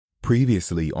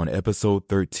Previously on episode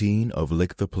 13 of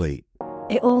Lick the Plate.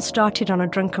 It all started on a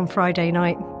drunken Friday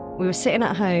night. We were sitting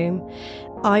at home.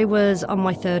 I was on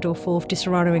my third or fourth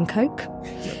Disaronno and Coke.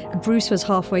 Bruce was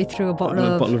halfway through a bottle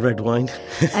of red wine.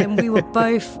 And we were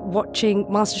both watching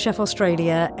MasterChef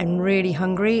Australia and really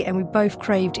hungry, and we both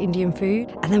craved Indian food.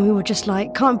 And then we were just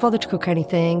like, can't bother to cook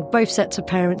anything. Both sets of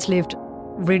parents lived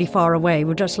really far away.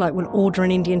 We're just like, we'll order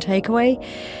an Indian takeaway.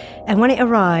 And when it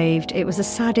arrived, it was the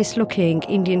saddest looking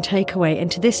Indian takeaway.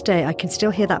 And to this day, I can still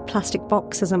hear that plastic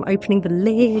box as I'm opening the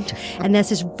lid. And there's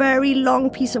this very long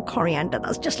piece of coriander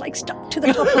that's just like stuck to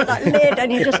the top of that lid.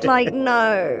 And you're just like,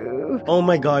 no. Oh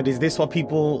my God, is this what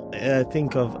people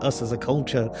think of us as a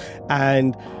culture?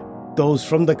 And those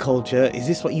from the culture, is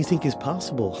this what you think is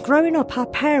possible? Growing up, our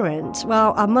parents,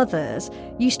 well, our mothers,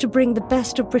 used to bring the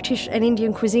best of British and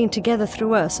Indian cuisine together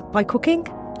through us by cooking.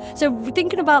 So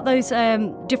thinking about those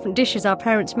different dishes our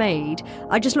parents made,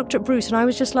 I just looked at Bruce and I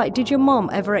was just like, did your mom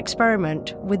ever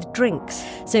experiment with drinks?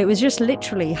 So it was just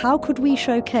literally, how could we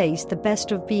showcase the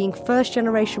best of being first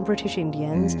generation British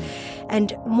Indians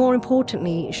and more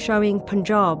importantly, showing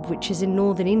Punjab, which is in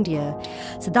northern India.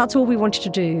 So that's all we wanted to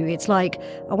do. It's like,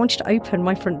 I wanted to open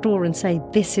my front door and say,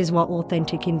 this is what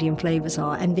authentic Indian flavours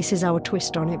are and this is our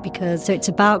twist on it, because so it's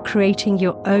about creating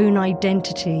your own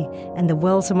identity, and the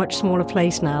world's a much smaller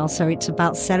place now. So it's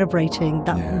about celebrating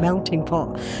that melting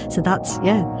pot. So that's,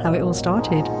 how it all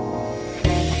started.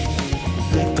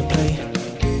 Lick the plate,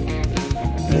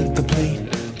 lick the plate,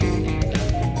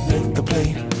 lick the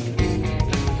plate,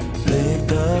 lick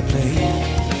the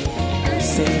plate.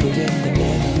 Savoring the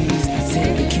memories,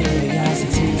 save the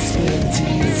curiosity, spill the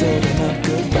tea, serving up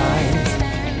good vibes.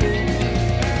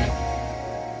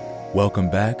 Welcome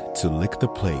back to Lick the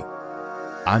Plate.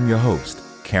 I'm your host,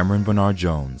 Cameron Bernard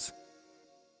Jones.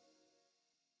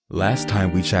 Last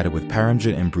time we chatted with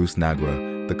Paramjit and Bruce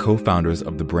Nagra, the co-founders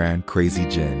of the brand Crazy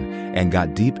Gin, and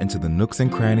got deep into the nooks and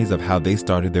crannies of how they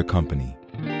started their company.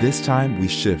 This time we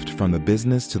shift from the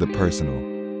business to the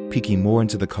personal, peeking more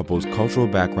into the couple's cultural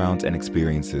backgrounds and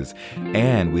experiences,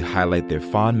 and we highlight their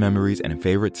fond memories and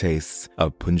favorite tastes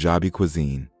of Punjabi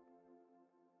cuisine.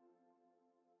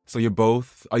 So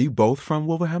are you both from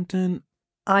Wolverhampton?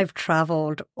 I've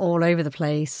travelled all over the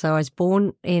place. So I was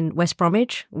born in West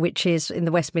Bromwich, which is in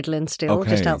the West Midlands still,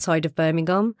 just outside of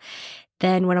Birmingham.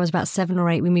 Then when I was about 7 or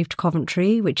 8, we moved to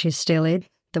Coventry, which is still in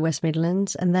the West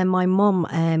Midlands. And then my mum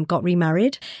got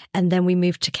remarried. And then we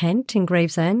moved to Kent in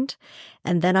Gravesend.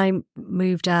 And then I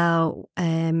moved out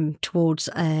towards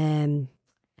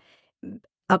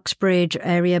Uxbridge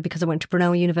area because I went to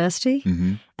Brunel University.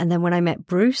 Mm-hmm. And then when I met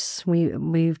Bruce, I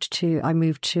moved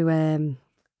to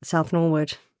South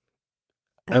Norwood.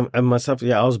 And myself,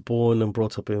 I was born and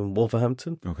brought up in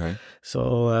Wolverhampton. Okay.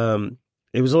 So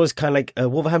it was always kind of like,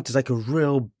 Wolverhampton's like a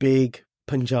real big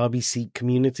Punjabi Sikh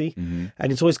community. Mm-hmm.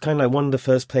 And it's always kind of like one of the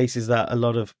first places that a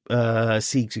lot of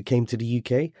Sikhs who came to the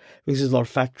UK, because there's a lot of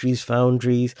factories,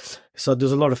 foundries. So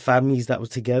there's a lot of families that were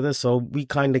together. So we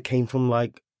kind of came from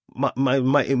like,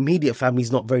 my immediate family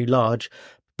is not very large,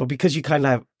 but because you kind of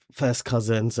have first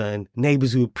cousins and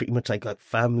neighbors who were pretty much like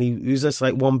family, it was just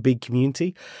like one big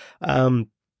community.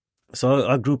 So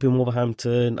I grew up in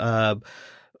Wolverhampton.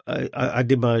 I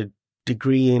did my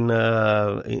degree in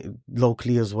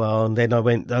locally as well, and then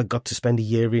I got to spend a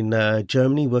year in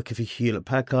Germany working for Hewlett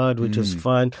Packard, which was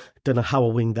fun. Don't know how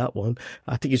I winged that one.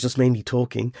 I think it's just mainly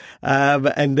talking.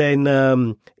 And then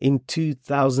in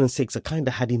 2006 I kind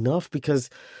of had enough, because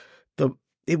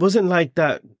it wasn't like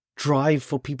that drive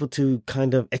for people to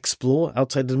kind of explore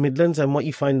outside the Midlands. And what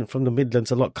you find from the Midlands,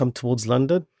 a lot come towards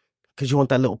London, because you want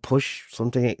that little push,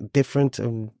 something different,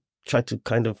 and try to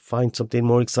kind of find something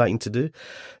more exciting to do.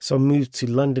 So I moved to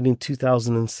London in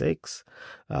 2006.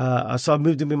 So I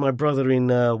moved in with my brother in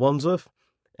Wandsworth,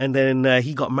 and then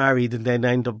he got married, and then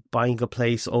I ended up buying a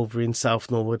place over in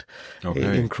South Norwood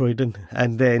in Croydon,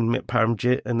 and then met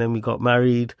Paramjit, and then we got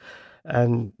married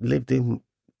and lived in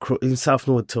South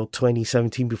Norwood till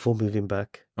 2017 before moving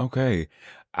back. Okay.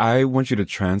 I want you to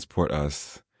transport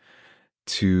us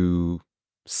to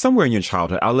somewhere in your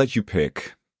childhood. I'll let you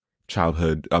pick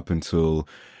childhood up until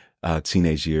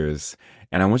teenage years.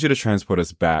 And I want you to transport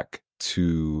us back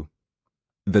to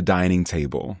the dining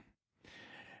table.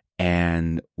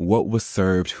 And what was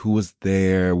served, who was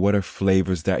there, what are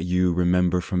flavors that you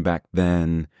remember from back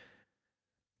then?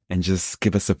 And just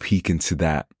give us a peek into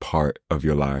that part of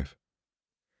your life.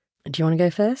 Do you want to go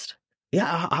first?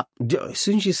 Yeah, as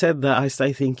soon as you said that, I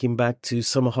started thinking back to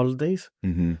summer holidays.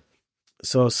 Mm-hmm.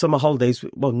 So summer holidays,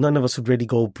 well, none of us would really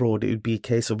go abroad. It would be a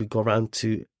case of we go around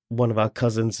to one of our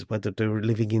cousins, whether they were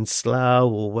living in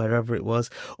Slough or wherever it was,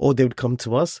 or they would come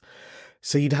to us.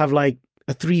 So you'd have like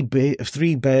a three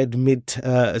bed mid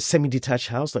semi-detached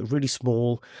house, like really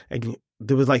small, and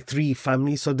there was like three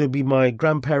families. So there'd be my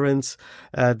grandparents,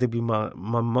 there'd be my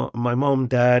mom,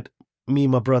 dad, me,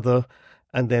 my brother,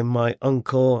 and then my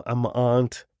uncle and my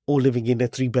aunt, all living in a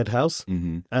 3-bed house.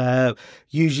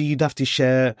 Usually you'd have to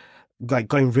share, like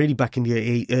going really back in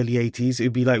the early 80s,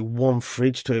 it'd be like one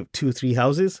fridge to 2 or 3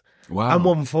 houses. Wow. And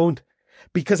one phone.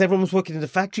 Because everyone was working in the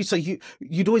factory, so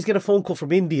you'd always get a phone call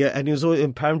from India, and it was always,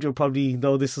 and Paramjit will probably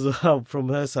know this as well from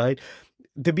her side.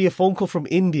 There'd be a phone call from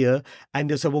India, and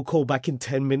they said, we'll call back in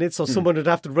 10 minutes. So someone would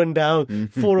have to run down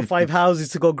 4 or 5 houses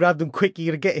to go grab them quick.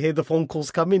 You're going to get here, the phone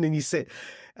calls come in, and you sit.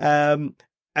 And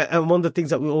one of the things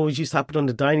that we always used to happen on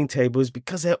the dining table is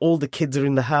because all the kids are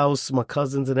in the house, my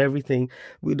cousins and everything,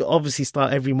 we'd obviously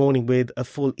start every morning with a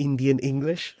full Indian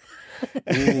English.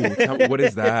 Ooh, what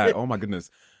is that? Oh, my goodness.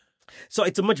 So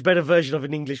it's a much better version of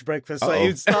an English breakfast. So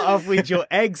you'd start off with your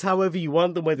eggs, however you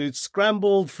want them, whether it's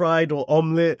scrambled, fried, or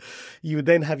omelette. You would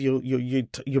then have your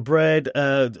bread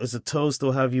as a toast,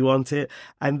 or however you want it,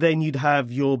 and then you'd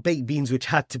have your baked beans, which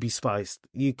had to be spiced.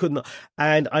 You couldn't.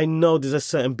 And I know there's a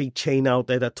certain big chain out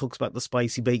there that talks about the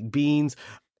spicy baked beans.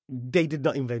 They did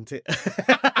not invent it.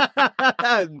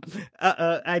 And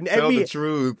Tell the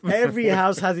truth. Every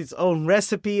house has its own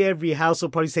recipe. Every house will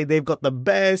probably say they've got the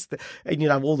best, and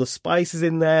you'd have all the spices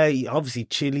in there, obviously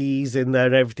chilies in there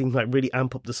and everything, like really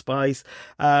amp up the spice.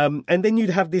 And then you'd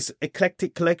have this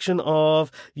eclectic collection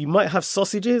of, you might have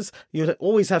sausages, you'd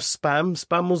always have spam.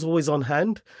 Spam was always on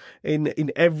hand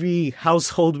in every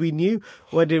household we knew,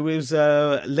 whether it was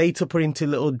later put into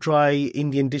little dry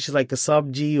Indian dishes like a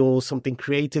sabji or something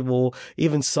creative, or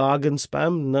even saag and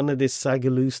spam. None of this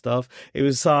sagaloo stuff. It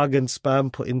was saag and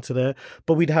spam put into there.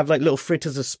 But we'd have like little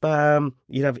fritters of spam.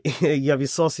 You have your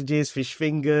sausages, fish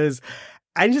fingers,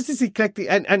 and just this eclectic,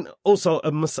 and also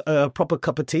a proper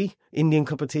cup of tea, Indian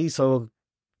cup of tea. So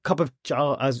cup of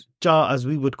jar as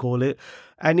we would call it.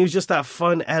 And it was just that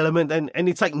fun element, and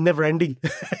it's like never ending.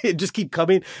 It just keep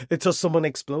coming until someone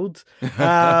explodes.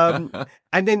 And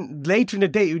then later in the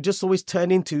day, it would just always turn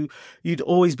into, you'd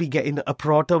always be getting a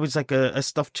paratha, which is like a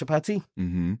stuffed chapati.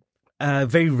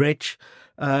 Very rich.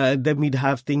 Then we'd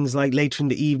have things like later in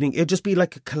the evening, it'd just be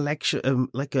like a collection,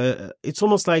 it's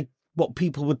almost like what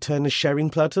people would term a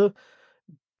sharing platter.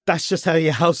 That's just how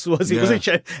your house was. It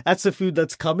wasn't, that's the food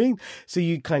that's coming. So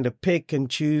you kind of pick and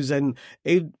choose, and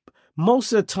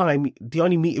most of the time, the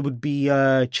only meat it would be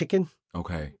chicken.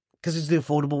 Okay. Because it's the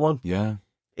affordable one. Yeah.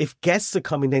 If guests are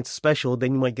coming, then it's special.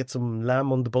 Then you might get some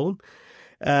lamb on the bone.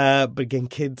 But again,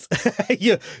 kids,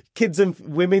 kids and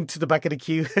women to the back of the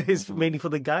queue is mainly for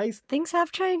the guys. Things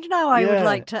have changed now, I would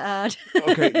like to add.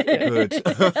 Okay, good.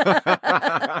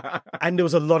 And there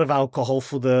was a lot of alcohol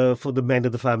for the men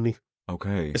of the family.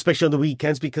 Okay. Especially on the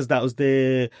weekends, because that was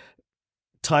their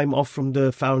time off from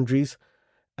the foundries.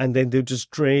 And then they'd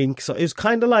just drink. So it was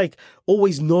kind of like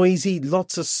always noisy,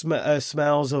 lots of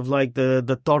smells of like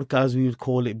the torka, as we would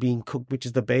call it, being cooked, which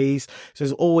is the base. So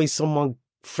there's always someone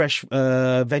fresh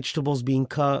vegetables being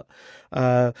cut.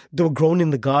 They were grown in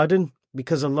the garden,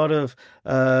 because a lot of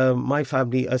my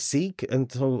family are Sikh,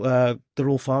 and so they're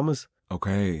all farmers.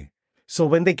 Okay. So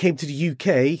when they came to the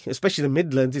UK, especially the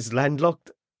Midlands, it's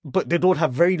landlocked, but they don't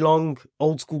have very long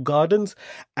old school gardens,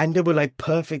 and they were like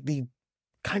perfectly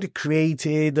kind of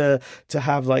created to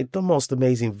have like the most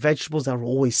amazing vegetables that are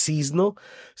always seasonal.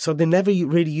 So they never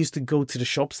really used to go to the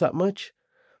shops that much,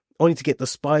 only to get the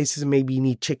spices. Maybe you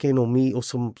need chicken or meat or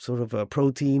some sort of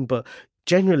protein, but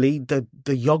generally the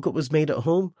yogurt was made at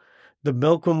home. The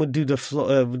milkman would do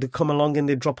they'd come along and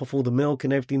they'd drop off all the milk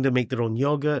and everything to make their own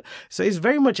yogurt. So it's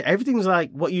very much, everything's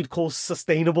like what you'd call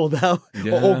sustainable now,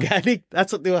 or organic.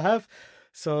 That's what they'll have.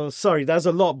 So, sorry, that's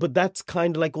a lot, but that's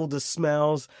kind of like all the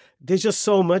smells. There's just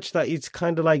so much that it's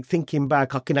kind of like thinking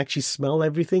back, I can actually smell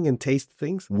everything and taste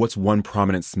things. What's one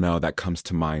prominent smell that comes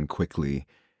to mind quickly?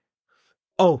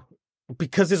 Oh,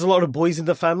 because there's a lot of boys in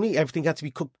the family, everything had to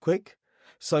be cooked quick.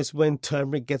 So it's when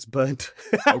turmeric gets burnt.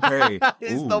 Okay.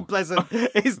 It's not pleasant.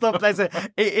 It's not pleasant.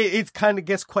 It kind of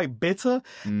gets quite bitter.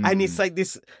 And it's like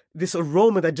this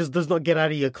aroma that just does not get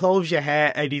out of your clothes, your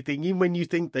hair, anything. Even when you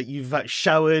think that you've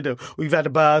showered or we've had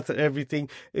a bath and everything,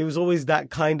 it was always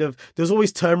that kind of, there's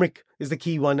always turmeric is the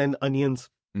key one, and onions.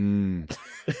 That's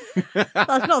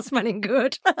not smelling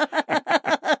good.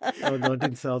 Oh no, I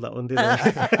didn't sell that one, did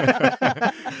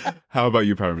I? How about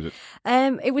you, Paramjit?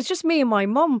 It was just me and my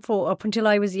mum up until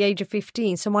I was the age of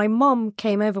 15. So my mum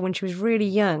came over when she was really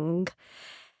young,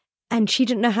 and she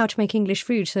didn't know how to make English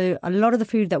food. So a lot of the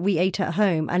food that we ate at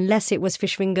home, unless it was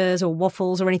fish fingers or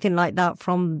waffles or anything like that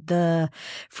from the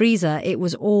freezer, it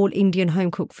was all Indian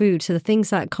home cooked food. So the things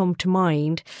that come to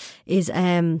mind is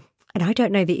and I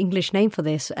don't know the English name for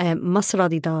this,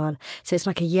 masaradi dal. So it's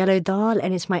like a yellow dal,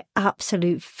 and it's my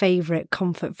absolute favourite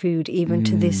comfort food even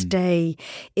to this day.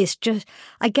 It's just,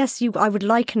 I guess I would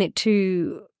liken it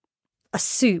to a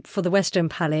soup for the Western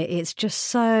palate. It's just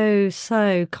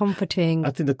so comforting.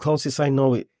 I think the closest I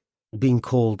know it being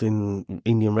called in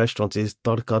Indian restaurants is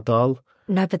tadka dal.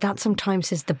 No, but that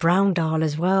sometimes is the brown dal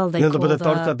as well. They call But the that.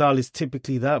 tadka dal is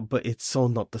typically that, but it's so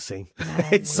not the same.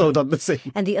 It's so not the same.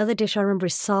 And the other dish I remember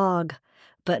is saag,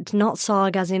 but not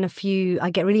saag as in I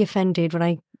get really offended when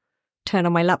I turn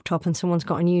on my laptop and someone's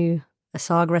got a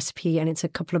saag recipe and it's a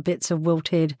couple of bits of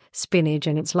wilted spinach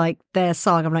and it's like their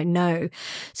saag. I'm like, no.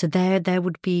 So there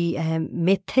would be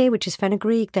methe, which is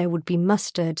fenugreek. There would be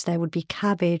mustards. There would be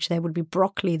cabbage. There would be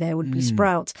broccoli. There would be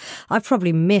sprouts. I've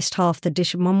probably missed half the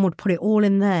dish. Mum would put it all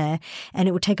in there and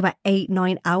it would take about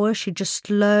 8-9 hours. She'd just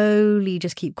slowly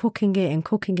just keep cooking it and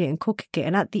cooking it and cooking it.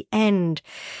 And at the end,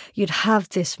 you'd have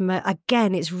this,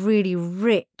 again, it's really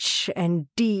rich and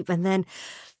deep. And then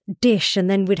dish, and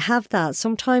then we'd have that.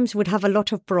 Sometimes we'd have a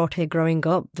lot of parothe growing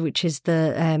up, which is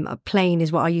the plain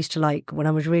is what I used to like when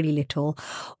I was really little,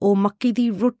 or makki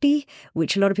di roti,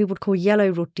 which a lot of people would call yellow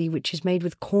roti, which is made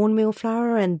with cornmeal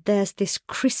flour, and there's this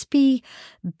crispy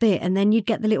bit, and then you'd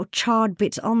get the little charred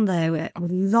bits on there with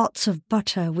lots of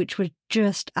butter, which would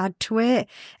just add to it.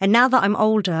 And now that I'm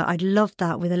older, I'd love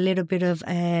that with a little bit of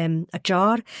a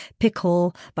jar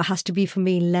pickle, but has to be for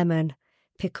me lemon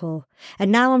pickle.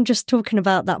 And now I'm just talking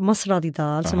about that masaradi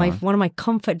dal. So one of my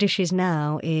comfort dishes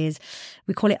now is,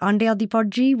 we call it ande adi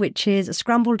bhaji, which is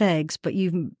scrambled eggs, but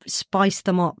you've spiced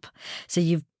them up. So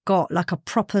you've got like a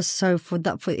proper, so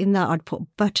in that I'd put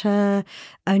butter,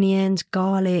 onions,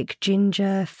 garlic,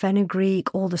 ginger,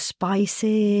 fenugreek, all the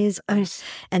spices,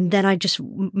 and then I just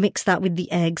mix that with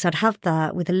the eggs. I'd have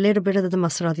that with a little bit of the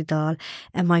masaradi dal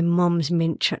and my mum's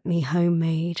mint chutney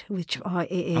homemade, which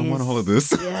it is. I want all of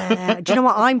this. Yeah. Do you know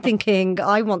what I'm thinking?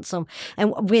 I want some,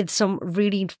 and with some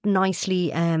really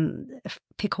nicely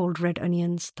pickled red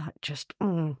onions. That just.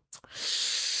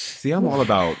 See, I'm all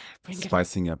about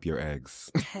spicing up your eggs.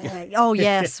 Oh,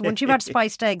 yes. Once you've had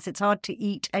spiced eggs, it's hard to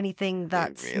eat anything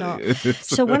that's really not. is.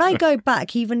 So when I go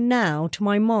back, even now, to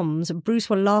my mum's, Bruce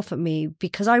will laugh at me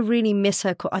because I really miss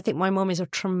her. I think my mum is a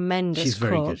tremendous She's cook.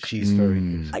 very good. She's very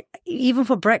good. Even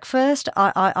for breakfast,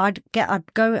 I'd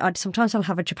sometimes I'll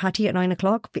have a chapati at 9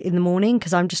 o'clock in the morning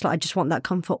because I'm just like, I just want that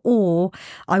comfort. Or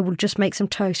I will just make some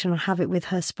toast and I'll have it with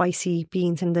her spicy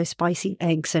beans and those spicy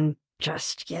eggs and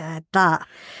that.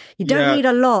 You don't need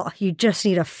a lot. You just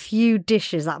need a few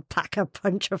dishes that pack a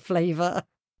punch of flavour.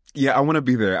 Yeah, I want to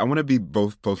be there. I want to be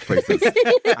both places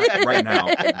right now.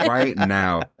 Right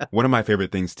now. One of my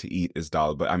favorite things to eat is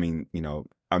dal, but I mean,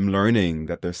 I'm learning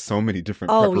that there's so many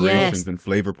different preparations and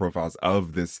flavor profiles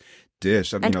of this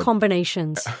dish. And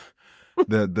combinations.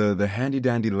 The handy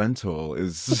dandy lentil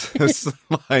is just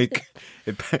like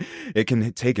it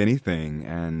can take anything.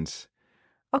 And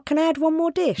oh, can I add one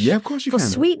more dish? Yeah, of course you can. For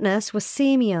sweetness was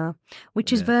semia,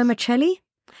 which is vermicelli,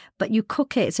 but you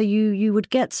cook it. So you would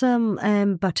get some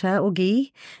butter or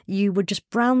ghee, you would just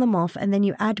brown them off, and then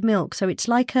you add milk. So it's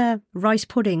like a rice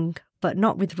pudding, but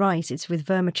not with rice. It's with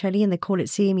vermicelli, and they call it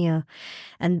semia.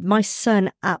 And my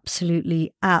son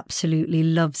absolutely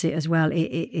loves it as well. It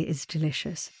is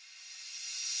delicious.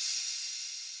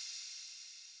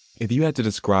 If you had to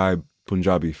describe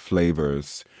Punjabi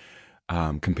flavors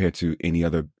compared to any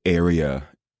other area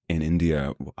in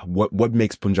India, what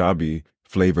makes Punjabi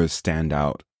flavors stand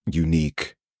out,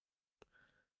 unique?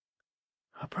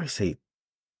 I'd probably say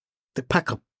they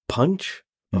pack a punch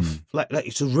of like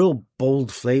it's a real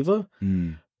bold flavor,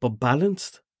 but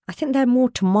balanced. I think they're more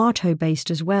tomato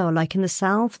based as well. Like in the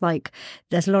south, like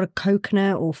there's a lot of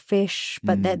coconut or fish,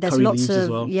 but there's Curry lots leaves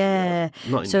of as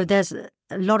well. So there's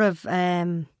a lot of.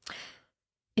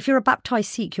 If you're a baptized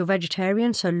Sikh, you're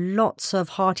vegetarian, so lots of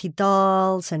hearty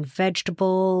dals and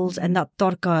vegetables, and that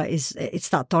tadka it's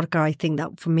that tadka, I think,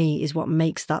 that for me is what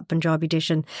makes that Punjabi dish.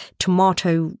 And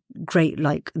tomato, great,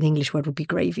 like the English word would be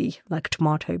gravy, like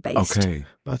tomato based. Okay.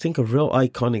 But I think a real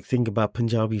iconic thing about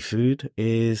Punjabi food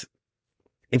is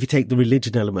if you take the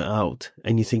religion element out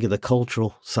and you think of the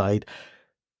cultural side,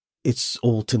 it's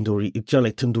all tandoori. It's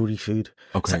like tandoori food.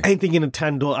 Okay. So anything in a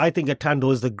tandoor, I think a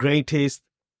tandoor is the greatest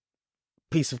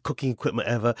piece of cooking equipment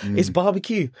ever. It's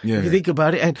barbecue. Yeah, if you think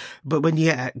about it. But when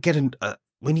you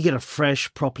get a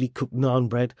fresh, properly cooked naan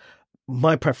bread,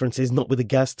 my preference is not with a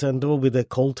gas tandoor, with a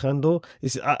coal tandoor.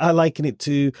 I liken it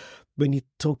to when you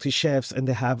talk to chefs and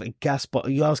they have a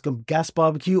you ask them gas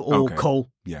barbecue or coal.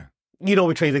 Yeah. You know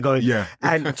which way they're going. Yeah.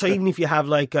 And so even if you have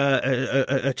like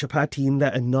a chapati in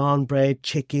that, a naan bread,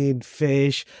 chicken,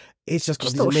 fish, it's just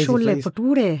got these amazing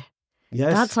flavors.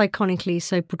 Yes. That's iconically.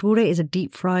 So bhature is a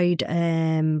deep fried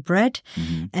bread,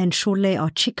 and chole are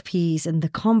chickpeas, and the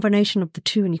combination of the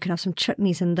two, and you can have some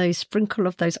chutneys and those sprinkle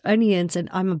of those onions. And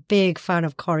I'm a big fan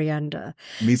of coriander.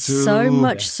 Me too. So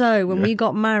much so when we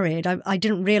got married, I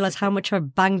didn't realize how much I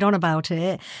banged on about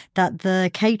it, that the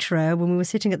caterer, when we were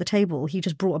sitting at the table, he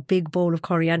just brought a big bowl of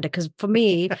coriander, because for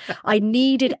me, I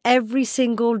needed every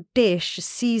single dish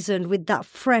seasoned with that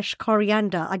fresh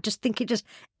coriander. I just think it just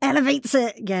elevates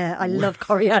it. Yeah, I love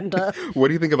coriander. What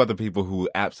do you think about the people who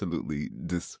absolutely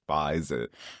despise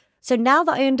it? So now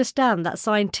that I understand that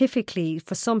scientifically,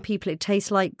 for some people, it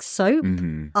tastes like soap,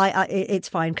 it's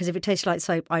fine, because if it tastes like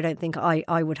soap, I don't think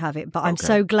I would have it. But I'm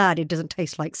so glad it doesn't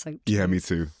taste like soap. Yeah, me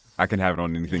too. I can have it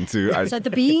on anything too. So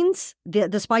the beans,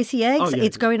 the spicy eggs,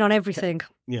 it's going on everything.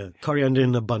 Yeah, coriander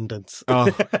in abundance. Oh.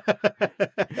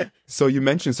 So you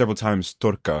mentioned several times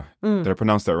torka. Did I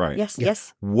pronounce that right?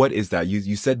 Yes. What is that?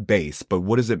 You said base, but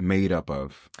what is it made up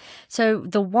of? So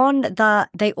the one that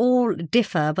they all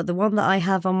differ, but the one that I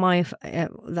have on my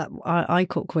that I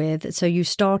cook with. So you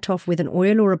start off with an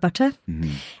oil or a butter,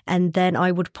 and then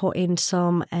I would put in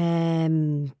some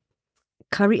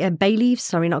bay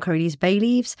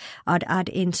leaves. I'd add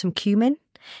in some cumin,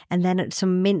 and then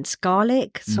some minced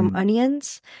garlic, some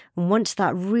onions. And once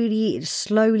that really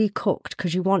slowly cooked,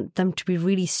 because you want them to be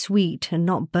really sweet and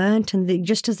not burnt, and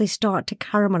just as they start to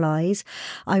caramelize,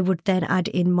 I would then add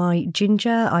in my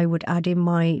ginger. I would add in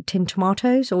my tinned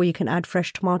tomatoes, or you can add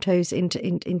fresh tomatoes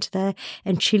into there,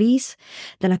 and chilies.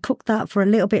 Then I cook that for a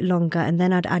little bit longer, and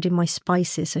then I'd add in my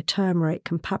spices, so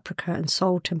turmeric and paprika and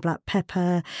salt and black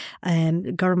pepper,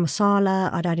 garam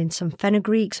masala. I'd add in some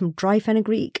fenugreek, some dry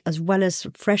fenugreek, as well as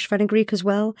fresh fenugreek as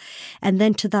well. And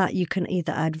then to that, you can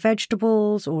either add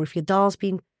vegetables, or if your dal's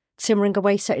been simmering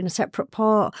away, set in a separate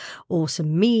pot, or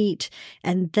some meat,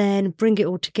 and then bring it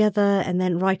all together. And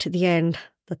then right at the end,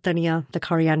 the dhania, the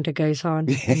coriander goes on.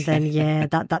 And then,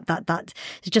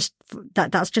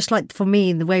 that's just like, for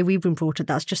me, the way we've been brought up,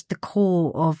 that's just the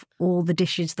core of all the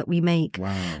dishes that we make.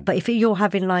 Wow. But if you're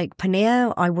having like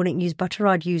paneer, I wouldn't use butter,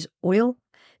 I'd use oil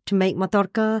to make my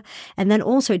tadka. And then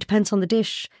also it depends on the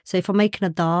dish. So if I'm making a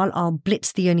dal, I'll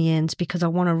blitz the onions because I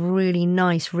want a really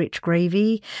nice rich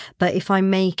gravy. But if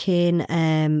I'm making,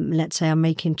 let's say I'm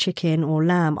making chicken or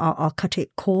lamb, I'll cut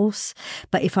it coarse.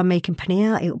 But if I'm making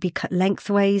paneer, it'll be cut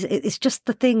lengthways. It's just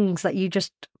the things that you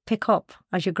just pick up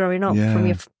as you're growing up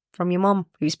from your mum,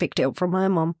 who's picked it up from her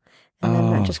mum. And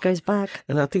then that just goes back.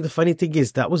 And I think the funny thing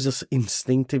is that was just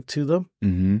instinctive to them.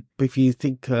 Mm-hmm. But if you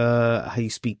think how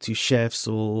you speak to chefs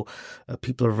or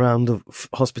people around the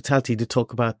hospitality, they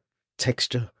talk about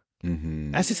texture.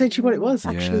 Mm-hmm. That's essentially what it was.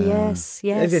 Actually, yes.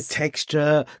 The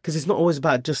texture, because it's not always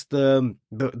about just the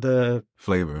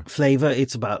flavor.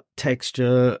 It's about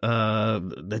texture,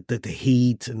 the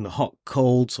heat and the hot,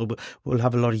 cold. So we'll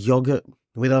have a lot of yogurt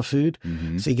with our food.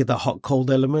 Mm-hmm. So you get the hot, cold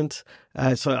element.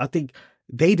 So I think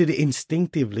they did it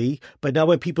instinctively, but now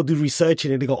when people do research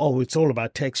in it, they go, "Oh, it's all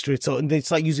about texture." And they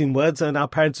start using words, and our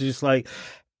parents are just like,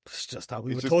 "It's just how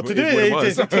we were taught to do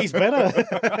it. It tastes better."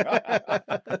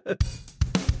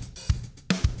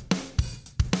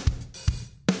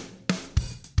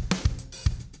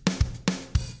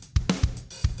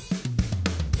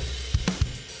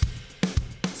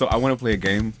 So I want to play a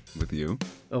game with you.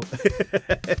 Oh.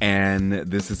 And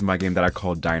this is my game that I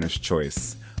call Diner's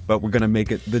Choice. But we're going to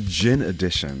make it the gin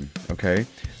edition, okay?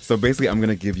 So basically, I'm going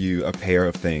to give you a pair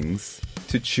of things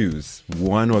to choose,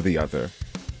 one or the other.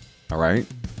 All right?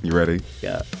 You ready?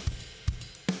 Yeah.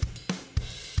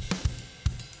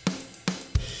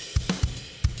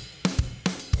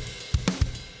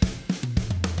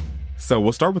 So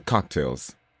we'll start with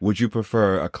cocktails. Would you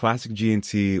prefer a classic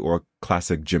G&T or a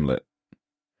classic gimlet?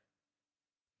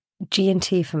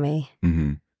 G&T for me.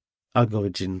 Mm-hmm. I'll go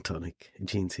with gin and tonic,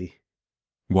 G&T.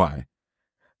 Why?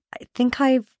 I think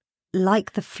I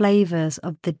like the flavours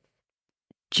of the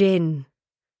gin.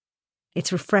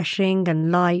 It's refreshing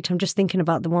and light. I'm just thinking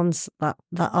about the ones that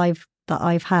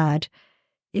I've had.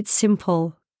 It's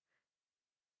simple.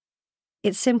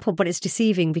 It's simple, but it's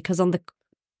deceiving because on the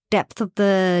depth of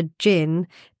the gin,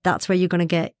 that's where you're going to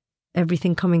get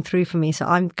everything coming through for me. So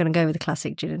I'm going to go with the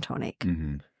classic gin and tonic.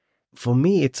 Mm-hmm. For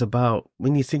me, it's about,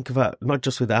 when you think about, not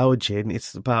just with our gin,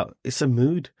 it's a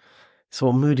mood. So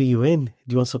what mood are you in? Do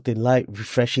you want something light,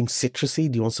 refreshing,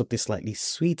 citrusy? Do you want something slightly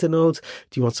sweeter notes?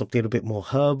 Do you want something a bit more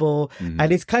herbal? Mm-hmm.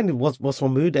 And it's kind of what's my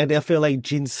mood. And I feel like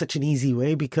gin's such an easy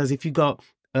way because if you got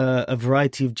a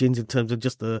variety of gins in terms of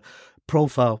just the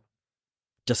profile,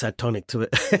 just add tonic to it.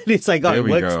 It's like, oh, there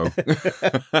we works.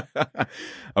 Go.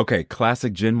 Okay,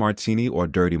 classic gin martini or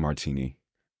dirty martini?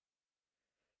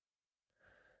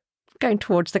 Going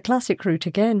towards the classic route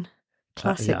again.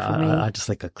 Classic Yeah, for me. I just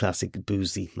like a classic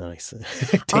boozy, nice.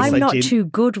 Tastes I'm like not gin. too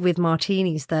good with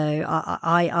martinis, though.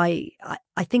 I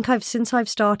think since I've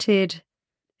started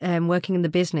working in the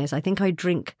business, I think I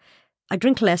drink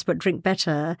less but drink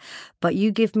better. But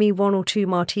you give me 1 or 2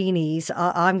 martinis,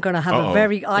 I'm gonna have a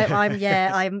very. I'm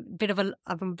a bit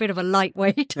of a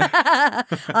lightweight.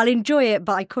 I'll enjoy it,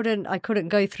 but I couldn't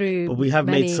go through. But we have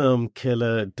many... made some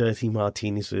killer dirty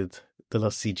martinis with the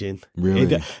Lassi gin.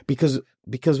 Really?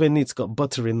 Because when it's got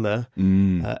butter in there,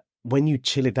 when you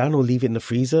chill it down or leave it in the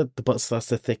freezer, the butter starts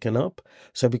to thicken up,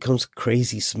 so it becomes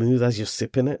crazy smooth as you're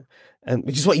sipping it, and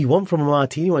which is what you want from a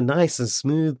martini, one nice and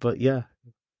smooth. But yeah,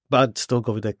 but I'd still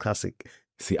go with the classic.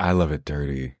 See, I love it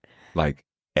dirty, like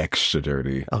extra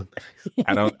dirty. Oh.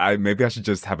 Maybe I should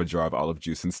just have a jar of olive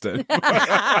juice instead.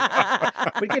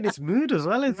 But again, it's mood as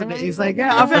well, isn't it? It's like,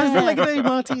 I feel like a dirty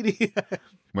martini.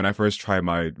 When I first tried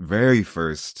my very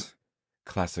first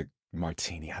classic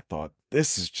martini, I thought,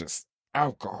 this is just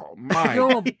alcohol. My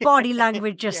Your body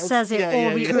language just says it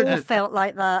all. We all felt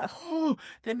like that. Oh,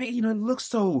 they make it look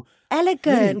so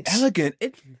Elegant. really elegant.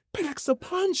 It packs a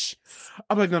punch.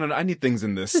 I'm like, no, I need things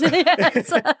in this.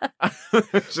 Just,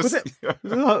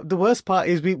 The worst part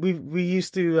is we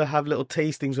used to have little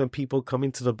tastings when people come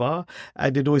into the bar,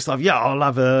 and they'd always have, I'll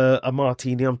have a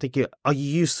martini. I'm thinking, are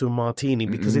you used to a martini?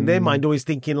 Because in their mind, always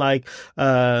thinking like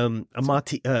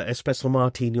espresso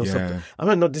martini or something. I'm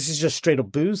like, no, this is just straight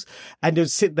up booze. And they would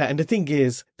sit there, and the thing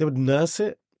is, they would nurse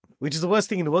it, which is the worst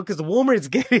thing in the world, because the warmer it's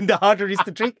getting, the harder it is to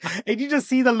drink. And you just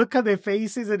see the look on their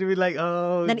faces, and you're like,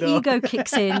 oh, then no. ego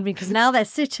kicks in, because now they're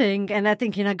sitting and they're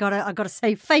thinking, I gotta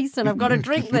save face and I've got to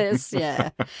drink this.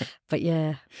 Yeah. But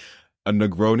yeah. a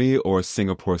Negroni or a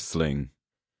Singapore Sling?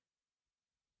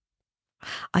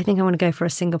 I think I want to go for a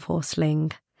Singapore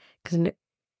Sling. Because, do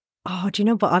you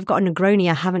know what? I've got a Negroni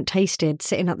I haven't tasted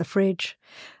sitting at the fridge.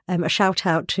 A shout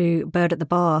out to Bird at the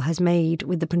Bar has made,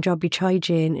 with the Punjabi chai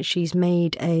gin, she's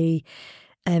made a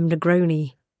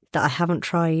Negroni that I haven't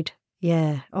tried.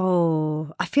 Yeah.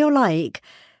 Oh, I feel like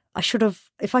I should have,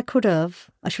 if I could have,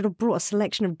 I should have brought a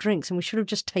selection of drinks and we should have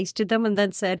just tasted them and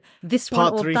then said, this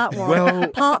Part one three. or that one. Well-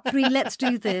 Part 3, let's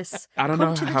do this. I don't Come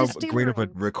know to the how great of a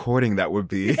distillery. recording that would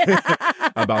be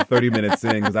about 30 minutes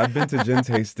in, because I've been to gin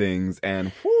tastings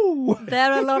and whoo,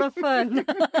 They're a lot of fun.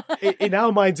 In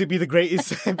our minds, it'd be the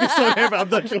greatest episode ever. I'm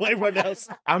not sure about everyone else.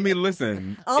 I mean,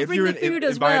 listen, I'll if bring you're the food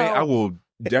as invited, well. I will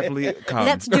definitely come.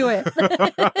 Let's do it.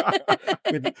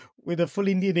 With a full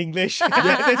Indian English. The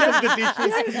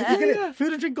dishes. You get it.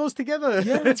 Food and drink goes together.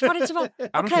 That's what it's about.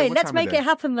 I don't care Okay, what let's time of make day. it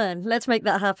happen then. Let's make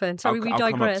that happen. Sorry, we I'll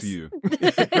digress. come up to you.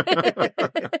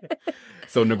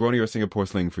 So Negroni or Singapore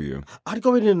Sling for you? I'd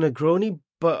go in a Negroni,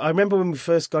 but I remember when we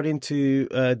first got into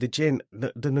the gin,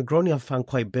 the Negroni I found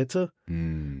quite bitter.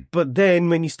 But then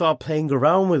when you start playing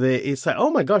around with it, it's like,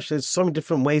 oh my gosh, there's so many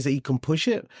different ways that you can push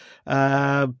it.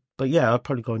 But yeah, I'd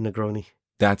probably go Negroni.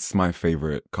 That's my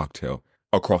favorite cocktail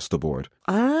across the board.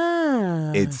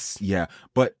 Ah.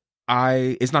 But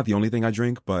it's not the only thing I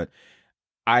drink, but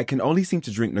I can only seem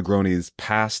to drink Negronis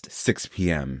past 6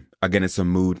 p.m. Again, it's a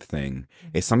mood thing.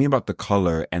 It's something about the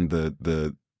color and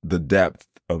the depth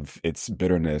of its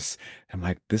bitterness. I'm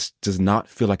like, this does not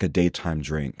feel like a daytime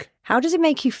drink. How does it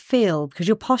make you feel? Because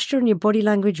your posture and your body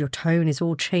language, your tone is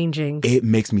all changing. It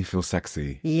makes me feel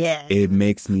sexy. Yeah. It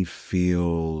makes me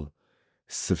feel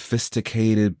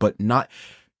sophisticated, but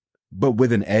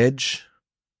with an edge.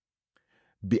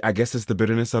 I guess it's the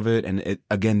bitterness of it. And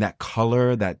again, that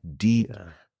color, that deep,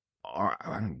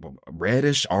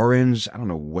 reddish, orange. I don't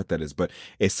know what that is, but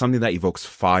it's something that evokes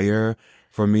fire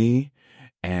for me.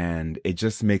 And it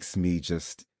just makes me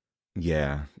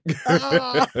yeah.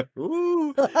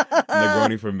 Ooh,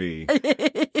 Negroni for me.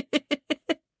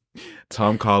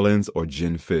 Tom Collins or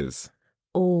Gin Fizz?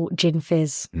 Oh, gin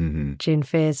fizz. Mm-hmm. Gin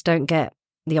fizz. Don't get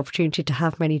the opportunity to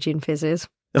have many gin fizzes.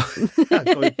 I'd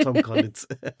go with Tom Collins.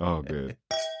 Oh, good.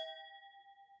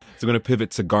 So we're going to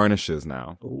pivot to garnishes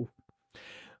now. Ooh.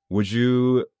 Would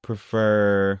you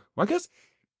prefer, I guess,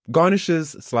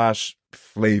 garnishes /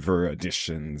 flavor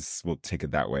additions? We'll take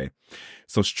it that way.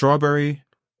 So strawberry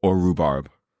or rhubarb?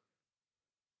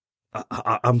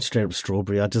 I'm straight up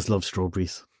strawberry. I just love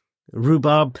strawberries.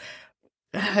 Rhubarb,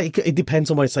 it depends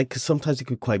on what it's like, because sometimes it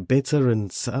could be quite bitter and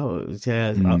sour.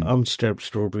 Yeah, I'm straight up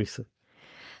strawberries.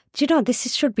 Do you know,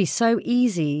 should be so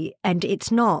easy, and it's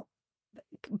not,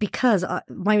 because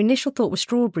my initial thought was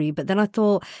strawberry, but then I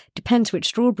thought, depends which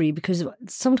strawberry, because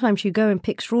sometimes you go and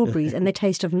pick strawberries and they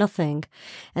taste of nothing.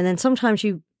 And then sometimes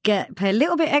you pay a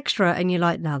little bit extra and you're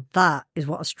like, now that is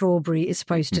what a strawberry is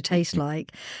supposed to taste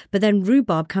like. But then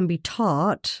rhubarb can be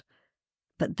tart,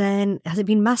 But then, has it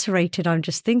been macerated? I'm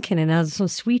just thinking, and has some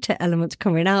sweeter elements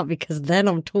coming out because then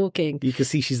I'm talking. You can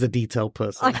see she's the detail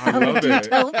person. I am a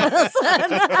detail person.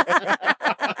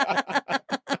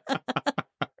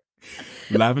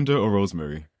 Lavender or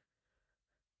rosemary?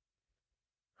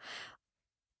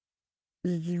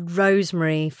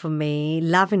 Rosemary for me.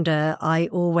 Lavender, I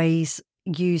always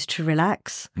use to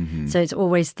relax. Mm-hmm. So it's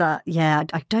always that, yeah,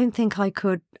 I don't think I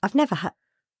could. I've never had,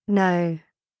 no.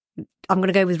 I'm going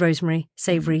to go with rosemary,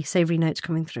 savoury notes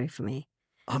coming through for me.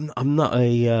 I'm not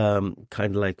a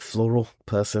kind of like floral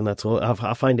person at all.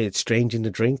 I find it strange in the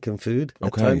drink and food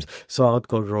at times, so I'd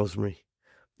go with rosemary.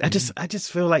 I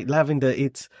just feel like lavender.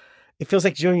 It feels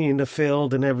like you're in the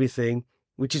field and everything,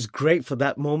 which is great for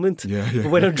that moment. Yeah.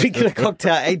 But when I'm drinking a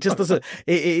cocktail, it just doesn't.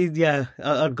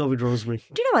 I'd go with rosemary.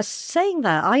 Do you know, I was saying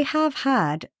that I have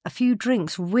had a few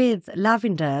drinks with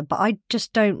lavender, but I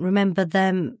just don't remember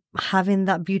them having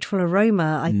that beautiful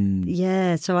aroma.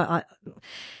 So I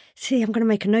see. I'm going to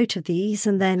make a note of these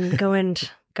and then go and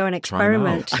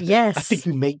experiment. Yes, I think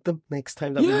we make them next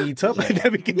time that we meet up, and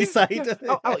then we can decide.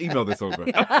 I'll email this over.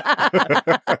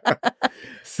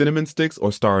 Cinnamon sticks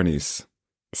or star anise?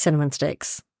 Cinnamon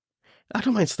sticks. I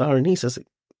don't mind star anise,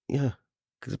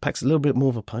 because it packs a little bit more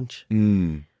of a punch.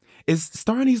 Is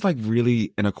star anise like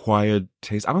really an acquired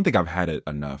taste? I don't think I've had it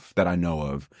enough that I know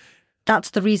of.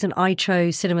 That's the reason I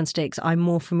chose cinnamon sticks. I'm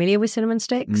more familiar with cinnamon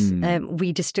sticks.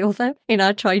 We distill them in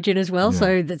our chai gin as well,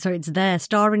 so it's there.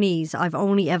 Star anise, I've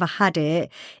only ever had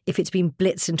it if it's been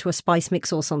blitzed into a spice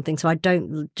mix or something. So I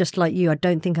don't, just like you, I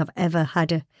don't think I've ever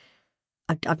had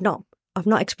I've not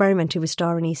experimented with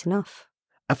star anise enough.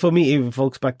 For me, it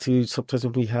evokes back to sometimes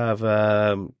when we have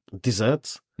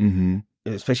desserts,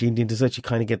 especially Indian desserts, you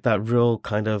kind of get that real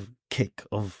kind of kick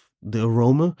of the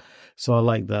aroma. So I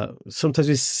like that. Sometimes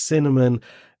with cinnamon,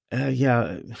 I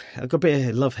got a bit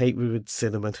of love-hate with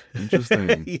cinnamon.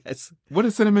 Interesting. Yes. What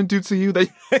does cinnamon do to you?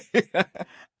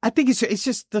 I think it's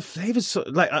just the flavors. So,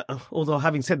 although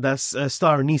having said that,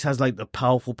 star anise has like the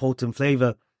powerful, potent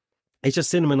flavor. It's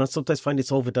just cinnamon. I sometimes find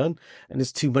it's overdone and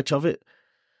there's too much of it.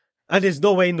 And there's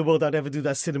no way in the world I'd ever do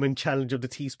that cinnamon challenge of the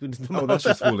teaspoons in the mouth. Oh, that's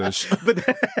just foolish.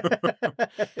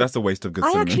 That's a waste of good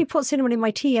cinnamon. I actually put cinnamon in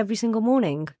my tea every single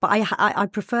morning, but I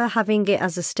prefer having it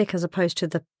as a stick as opposed to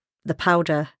the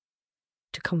powder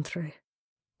to come through.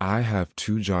 I have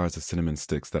 2 jars of cinnamon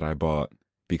sticks that I bought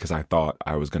because I thought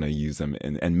I was going to use them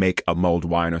and make a mulled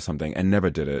wine or something and never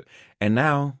did it. And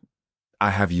now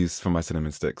I have use for my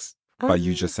cinnamon sticks by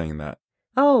you just saying that.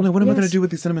 Oh, what am I going to do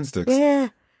with these cinnamon sticks? Yeah.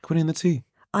 Put it in the tea.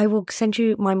 I will send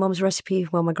you my mum's recipe,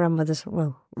 my grandmother's,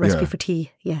 recipe for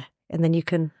tea, and then you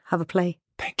can have a play.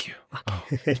 Thank you.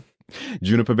 Okay. Oh.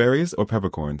 Juniper berries or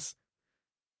peppercorns?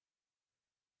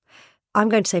 I'm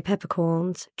going to say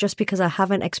peppercorns just because I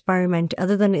haven't experimented,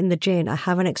 other than in the gin, I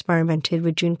haven't experimented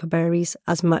with juniper berries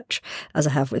as much as I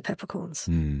have with peppercorns.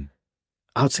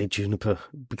 I would say juniper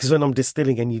because when I'm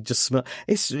distilling and you just smell,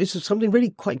 it's something really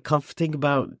quite comforting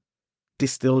about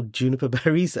distilled juniper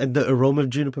berries and the aroma of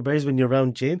juniper berries when you're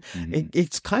around gin.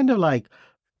 It's kind of like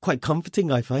quite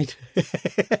comforting, I find.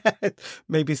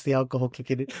 Maybe it's the alcohol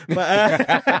kicking in. But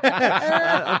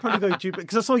I'll probably go juniper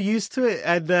because I'm so used to it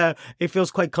and it feels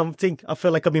quite comforting. I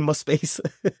feel like I'm in my space.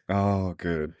 Oh,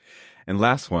 good. And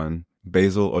last one,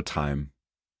 basil or thyme?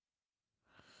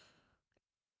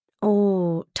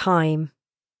 Oh, thyme.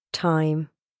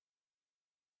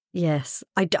 Yes.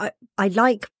 I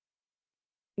like...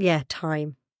 Yeah,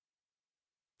 thyme.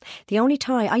 The only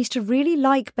thyme I used to really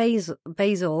like basil,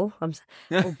 or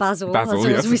basil,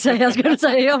 as we say. I was going to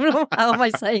say, how am I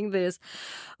saying this?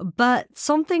 But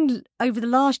something over the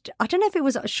last, I don't know if it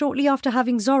was shortly after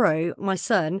having Zorro, my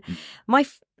son,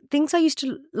 things I used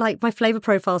to like, my flavour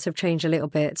profiles have changed a little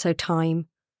bit. So thyme.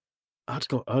 I'd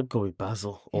go with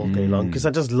basil all day long because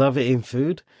I just love it in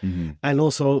food, and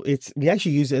also we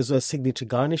actually use it as a signature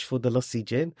garnish for the Lassi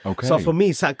gin. Okay, so for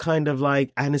me, it's that kind of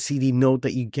like aniseedy note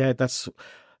that you get. It's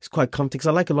quite comforting because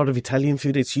I like a lot of Italian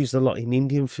food. It's used a lot in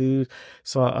Indian food,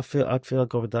 so I'd I'll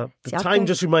go with that. The thyme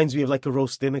just reminds me of like a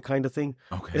roast dinner kind of thing.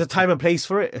 Okay, there's a time and place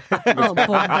for it.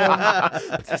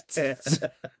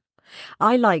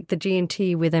 I like the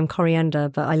G&T with coriander,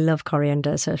 but I love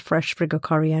coriander. So a fresh sprig of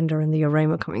coriander and the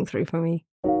aroma coming through for me.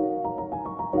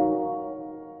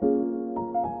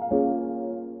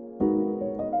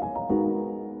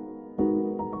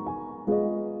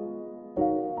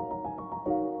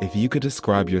 If you could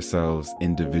describe yourselves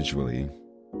individually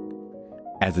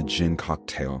as a gin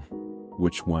cocktail,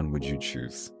 which one would you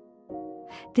choose?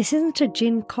 This isn't a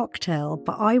gin cocktail,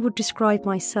 but I would describe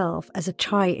myself as a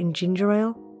chai and ginger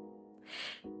ale.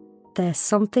 There's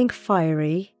something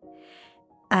fiery,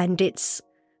 and it's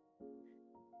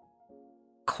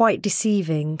quite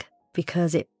deceiving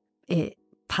because it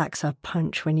packs a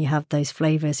punch when you have those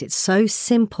flavours. It's so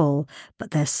simple,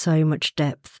 but there's so much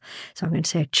depth. So I'm going to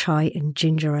say a chai and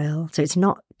ginger ale. So it's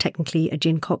not technically a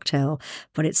gin cocktail,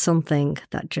 but it's something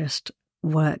that just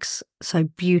works so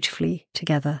beautifully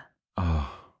together. Oh,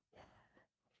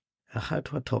 How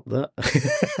do I top that?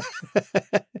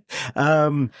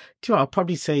 Do you know, I'll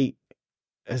probably say,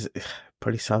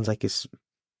 probably sounds like it's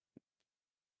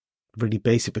really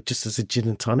basic, but just as a gin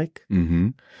and tonic. mm-hmm.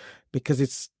 Because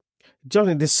it's,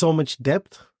 Johnny, there's so much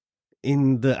depth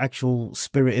in the actual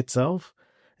spirit itself.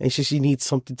 And it's just you need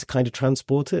something to kind of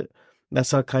transport it.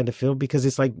 That's how I kind of feel, because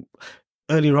it's like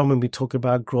earlier on when we talk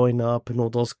about growing up and all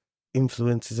those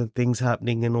influences and things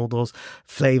happening and all those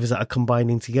flavors that are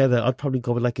combining together, I'd probably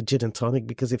go with like a gin and tonic,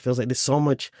 because it feels like there's so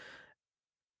much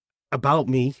about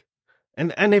me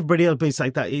and everybody else, but it's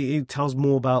like that. It tells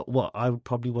more about what I would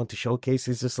probably want to showcase.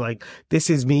 It's just like, this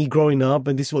is me growing up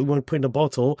and this is what we want to put in a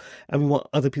bottle and we want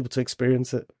other people to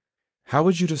experience it. How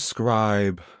would you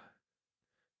describe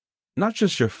not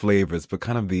just your flavors, but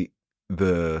kind of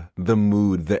the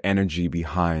mood, the energy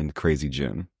behind Crazy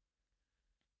Gin?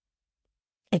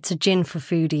 It's a gin for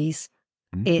foodies.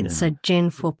 It's a gin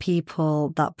for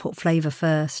people that put flavour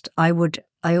first. I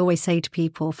always say to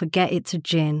people, forget it's a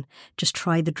gin, just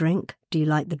try the drink. Do you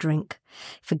like the drink?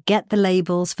 Forget the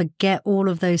labels, forget all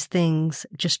of those things,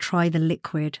 just try the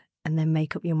liquid and then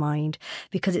make up your mind.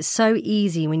 Because it's so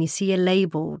easy when you see a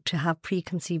label to have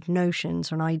preconceived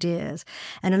notions and ideas.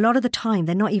 And a lot of the time,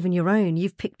 they're not even your own.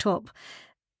 You've picked up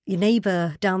your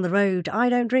neighbour down the road, I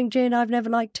don't drink gin, I've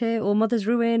never liked it, or Mother's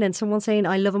Ruin, and someone saying,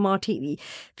 I love a martini.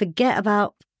 Forget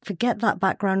that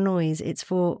background noise. It's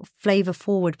for flavour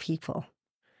forward people.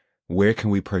 Where can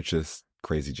we purchase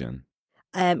Crazy Gin?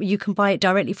 You can buy it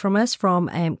directly from us from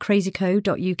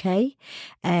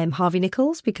crazyco.uk, Harvey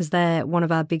Nichols, because they're one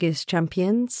of our biggest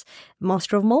champions,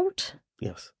 Master of Malt.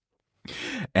 Yes.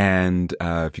 And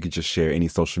if you could just share any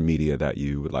social media that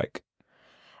you would like.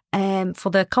 For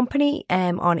the company,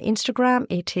 on Instagram,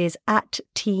 it is at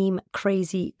Team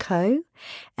Crazy Co.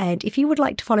 And if you would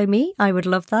like to follow me, I would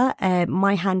love that.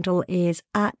 My handle is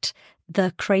at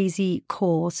The Crazy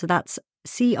Core. So that's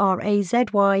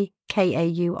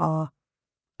CrazyKaur.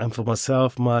 And for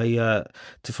myself,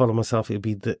 to follow myself, it would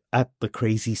be at The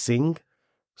Crazy Sing.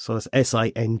 So that's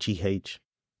SINGH.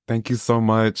 Thank you so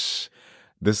much.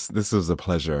 This was a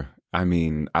pleasure. I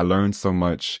mean, I learned so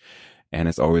much. And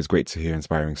it's always great to hear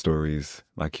inspiring stories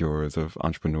like yours of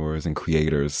entrepreneurs and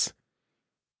creators.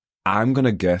 I'm going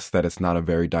to guess that it's not a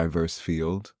very diverse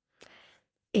field.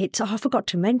 I forgot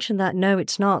to mention that. No,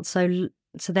 it's not. So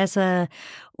there's a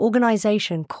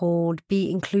organisation called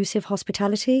Be Inclusive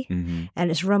Hospitality,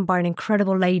 and it's run by an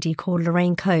incredible lady called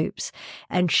Lorraine Copes.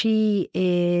 And she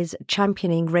is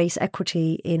championing race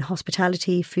equity in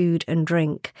hospitality, food and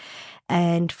drink.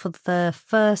 And for in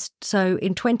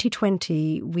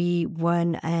 2020, we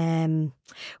won,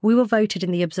 we were voted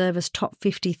in the Observer's top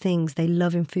 50 things they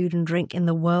love in food and drink in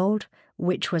the world,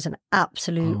 which was an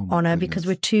absolute honour because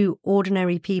we're two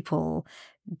ordinary people,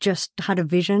 just had a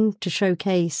vision to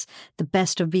showcase the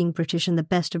best of being British and the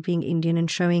best of being Indian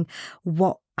and showing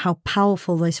how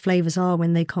powerful those flavours are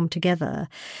when they come together.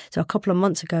 So a couple of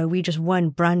months ago, we just won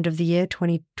Brand of the Year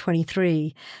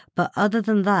 2023. But other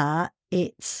than that,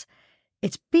 it's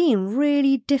been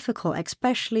really difficult,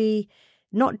 especially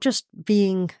not just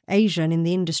being Asian in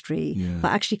the industry,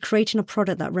 but actually creating a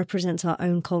product that represents our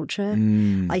own culture.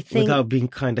 I think without being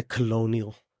kind of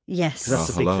colonial. Yes. That's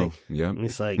the big thing. Yeah.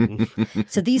 It's like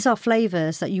so these are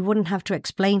flavors that you wouldn't have to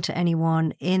explain to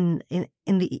anyone in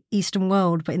the Eastern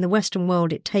world, but in the Western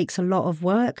world, it takes a lot of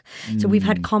work. So we've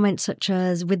had comments such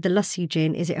as, with the Lassi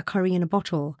gin, is it a curry in a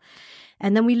bottle?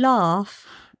 And then we laugh.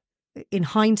 In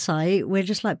hindsight, we're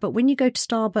just like, but when you go to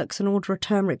Starbucks and order a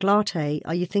turmeric latte,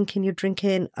 are you thinking you're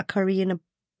drinking a curry in a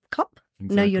cup?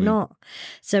 Exactly. No, you're not.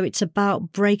 So it's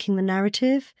about breaking the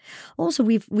narrative. Also,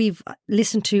 we've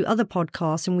listened to other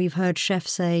podcasts and we've heard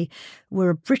chefs say,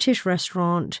 we're a British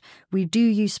restaurant. We do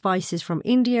use spices from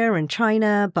India and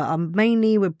China, but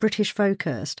mainly we're British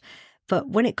focused. But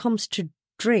when it comes to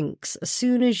drinks, as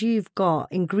soon as you've got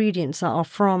ingredients that are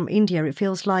from India, it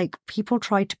feels like people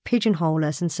try to pigeonhole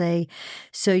us and say,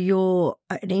 so you're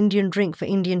an Indian drink for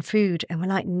Indian food. And we're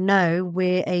like, no,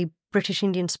 we're a British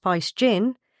Indian spice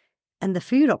gin. And the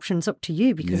food option's up to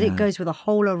you because it goes with a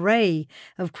whole array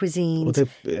of cuisines.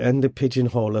 And they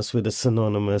pigeonhole us with a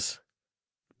synonymous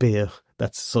beer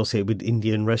that's associated with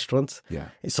Indian restaurants. Yeah.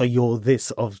 So you're this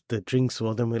of the drinks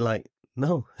world. And we're like,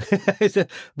 no.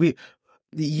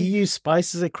 You use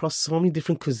spices across so many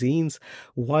different cuisines.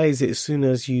 Why is it as soon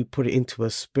as you put it into a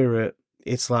spirit,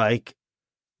 it's like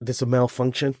there's a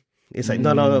malfunction. It's like,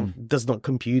 no, does not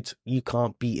compute. You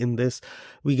can't be in this.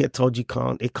 We get told it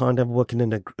can't ever work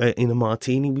in a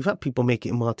martini. We've had people make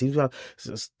it in martinis. We've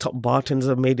had top bartenders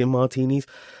have made it in martinis.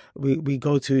 We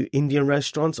go to Indian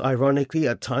restaurants. Ironically,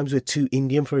 at times we're too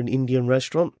Indian for an Indian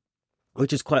restaurant,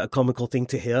 which is quite a comical thing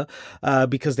to hear,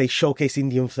 because they showcase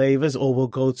Indian flavors. Or we'll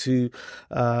go to,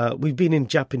 we've been in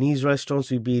Japanese restaurants,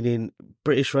 we've been in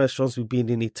British restaurants, we've been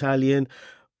in Italian.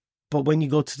 But when you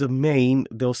go to the main,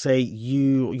 they'll say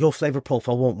your flavor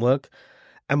profile won't work.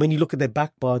 And when you look at their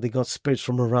back bar, they got spirits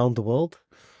from around the world.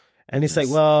 And it's like,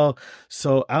 well,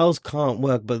 so ours can't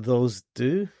work, but those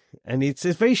do. And it's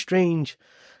a very strange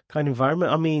kind of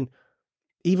environment. I mean,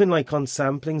 even like on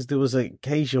samplings, there was an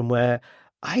occasion where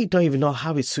I don't even know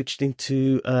how it switched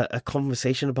into a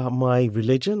conversation about my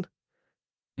religion.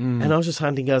 And I was just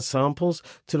handing out samples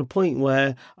to the point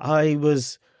where I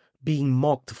was being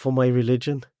mocked for my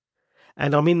religion.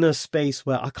 And I'm in a space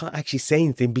where I can't actually say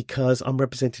anything because I'm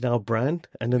representing our brand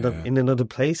and in another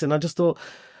place. And I just thought,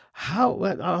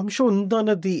 I'm sure none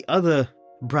of the other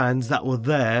brands that were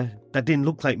there that didn't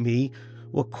look like me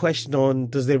were questioned on,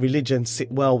 does their religion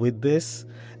sit well with this?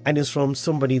 And it's from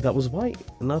somebody that was white.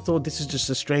 And I thought, this is just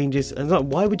the strangest. And like,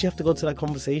 why would you have to go to that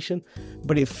conversation?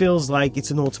 But it feels like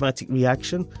it's an automatic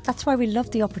reaction. That's why we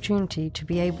love the opportunity to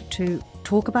be able to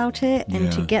talk about it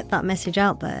and to get that message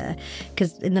out there.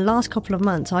 Because in the last couple of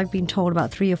months, I've been told about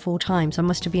 3 or 4 times I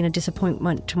must have been a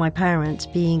disappointment to my parents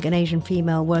being an Asian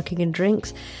female working in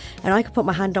drinks. And I could put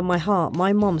my hand on my heart.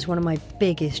 My mom's one of my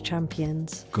biggest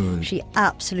champions. Good. She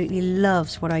absolutely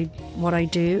loves what I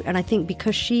do. And I think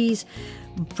because she's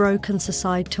broken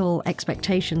societal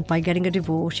expectations by getting a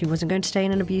divorce, she wasn't going to stay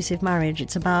in an abusive marriage.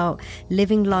 It's about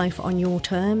living life on your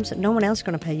terms. No one else is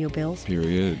going to pay your bills.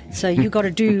 Period. So you got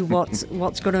to do what's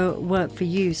going to work for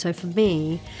you. So for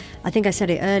me, I think I said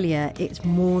it earlier, it's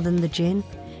more than the gin.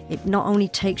 It not only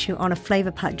takes you on a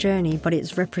flavour pack journey, but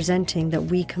it's representing that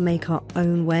we can make our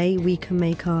own way, we can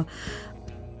make our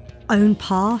own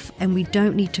path, and we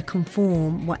don't need to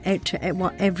conform to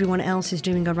what everyone else is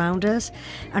doing around us.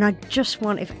 And I just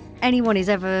want, if anyone is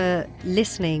ever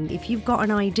listening, if you've got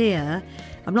an idea,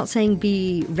 I'm not saying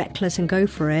be reckless and go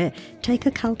for it, take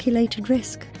a calculated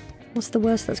risk. What's the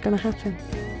worst that's going to happen?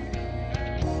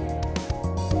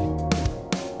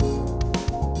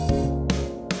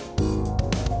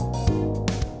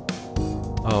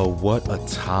 Oh, what a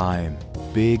time.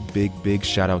 Big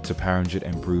shout out to Paramjit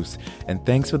and Bruce, and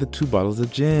thanks for the 2 bottles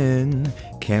of gin.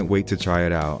 Can't wait to try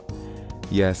it out.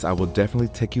 Yes, I will definitely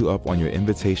take you up on your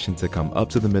invitation to come up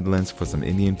to the Midlands for some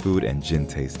Indian food and gin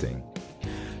tasting.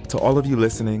 To all of you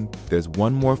listening, there's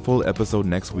one more full episode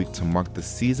next week to mark the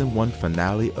season 1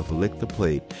 finale of Lick the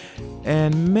Plate,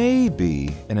 and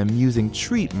maybe an amusing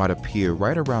treat might appear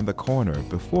right around the corner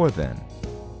before then.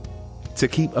 To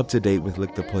keep up to date with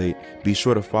Lick the Plate, be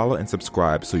sure to follow and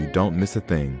subscribe so you don't miss a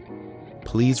thing.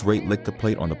 Please rate Lick the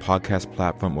Plate on the podcast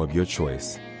platform of your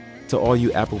choice. To all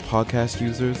you Apple Podcast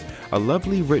users, a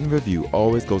lovely written review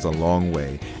always goes a long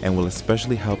way and will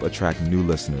especially help attract new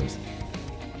listeners.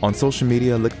 On social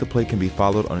media, Lick the Plate can be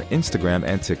followed on Instagram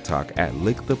and TikTok at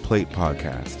Lick the Plate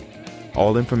Podcast.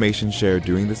 All information shared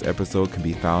during this episode can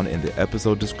be found in the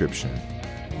episode description.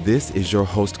 This is your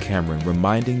host Cameron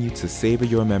reminding you to savor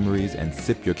your memories and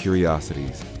sip your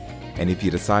curiosities. And if you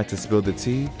decide to spill the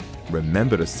tea,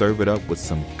 remember to serve it up with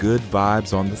some good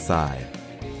vibes on the side.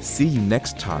 See you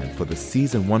next time for the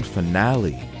season 1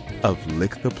 finale of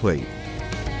Lick the Plate.